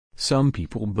Some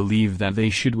people believe that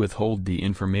they should withhold the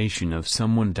information of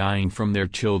someone dying from their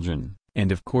children,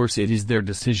 and of course it is their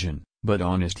decision, but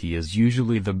honesty is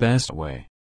usually the best way.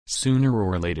 Sooner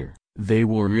or later, they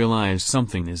will realize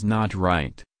something is not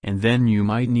right, and then you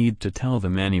might need to tell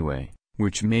them anyway,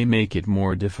 which may make it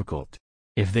more difficult.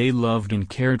 If they loved and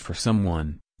cared for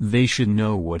someone, they should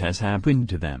know what has happened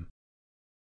to them.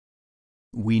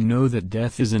 We know that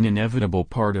death is an inevitable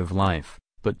part of life,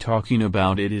 but talking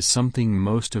about it is something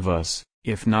most of us,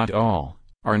 if not all,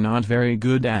 are not very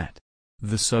good at.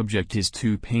 The subject is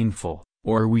too painful,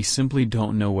 or we simply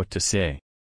don't know what to say.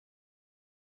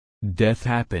 Death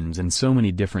happens in so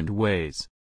many different ways.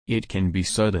 It can be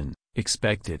sudden,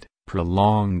 expected,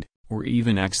 prolonged, or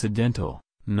even accidental.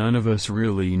 None of us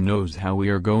really knows how we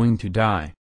are going to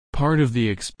die. Part of the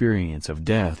experience of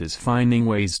death is finding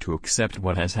ways to accept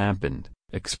what has happened,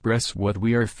 express what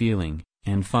we are feeling,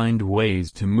 and find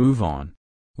ways to move on.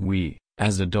 We,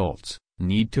 as adults,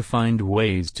 need to find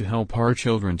ways to help our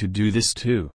children to do this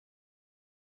too.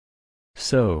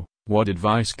 So, what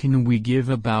advice can we give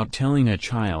about telling a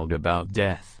child about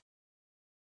death?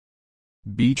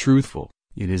 Be truthful.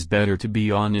 It is better to be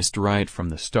honest right from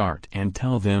the start and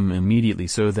tell them immediately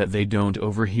so that they don't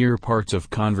overhear parts of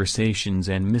conversations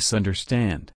and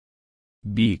misunderstand.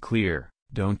 Be clear,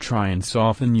 don't try and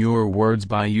soften your words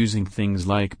by using things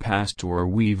like past or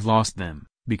we've lost them,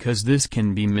 because this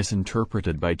can be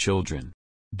misinterpreted by children.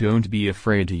 Don't be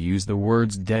afraid to use the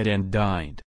words dead and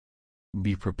died.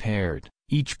 Be prepared.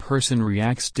 Each person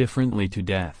reacts differently to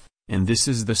death, and this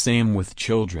is the same with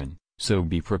children. So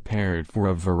be prepared for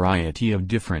a variety of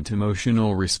different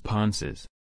emotional responses.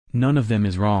 None of them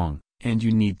is wrong, and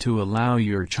you need to allow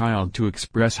your child to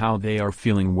express how they are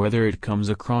feeling, whether it comes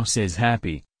across as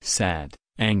happy, sad,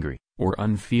 angry, or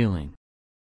unfeeling.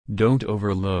 Don't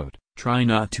overload. Try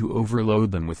not to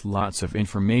overload them with lots of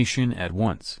information at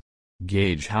once.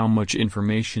 Gauge how much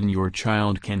information your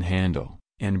child can handle,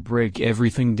 and break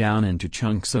everything down into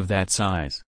chunks of that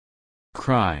size.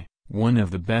 Cry. One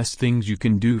of the best things you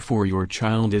can do for your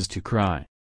child is to cry.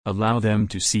 Allow them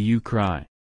to see you cry.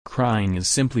 Crying is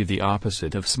simply the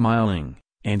opposite of smiling,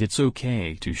 and it's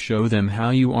okay to show them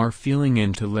how you are feeling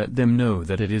and to let them know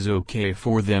that it is okay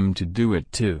for them to do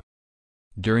it too.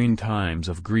 During times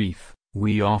of grief,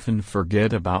 we often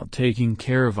forget about taking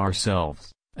care of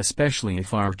ourselves, especially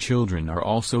if our children are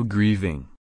also grieving.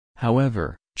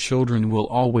 However, children will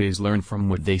always learn from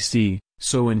what they see,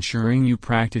 so ensuring you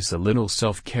practice a little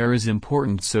self-care is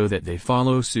important so that they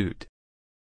follow suit.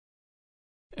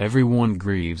 Everyone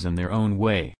grieves in their own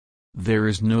way. There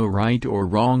is no right or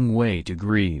wrong way to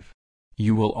grieve.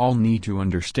 You will all need to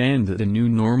understand that the new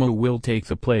normal will take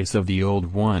the place of the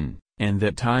old one, and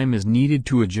that time is needed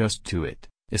to adjust to it,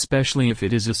 especially if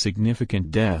it is a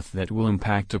significant death that will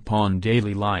impact upon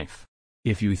daily life.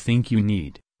 If you think you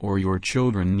need, or your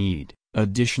children need,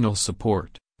 additional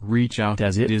support, reach out,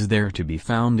 as it is there to be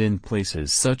found in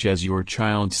places such as your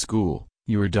child's school,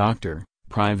 your doctor,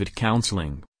 private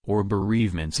counseling, or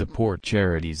bereavement support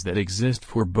charities that exist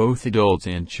for both adults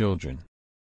and children.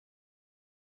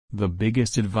 The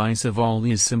biggest advice of all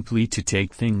is simply to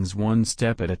take things one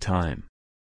step at a time.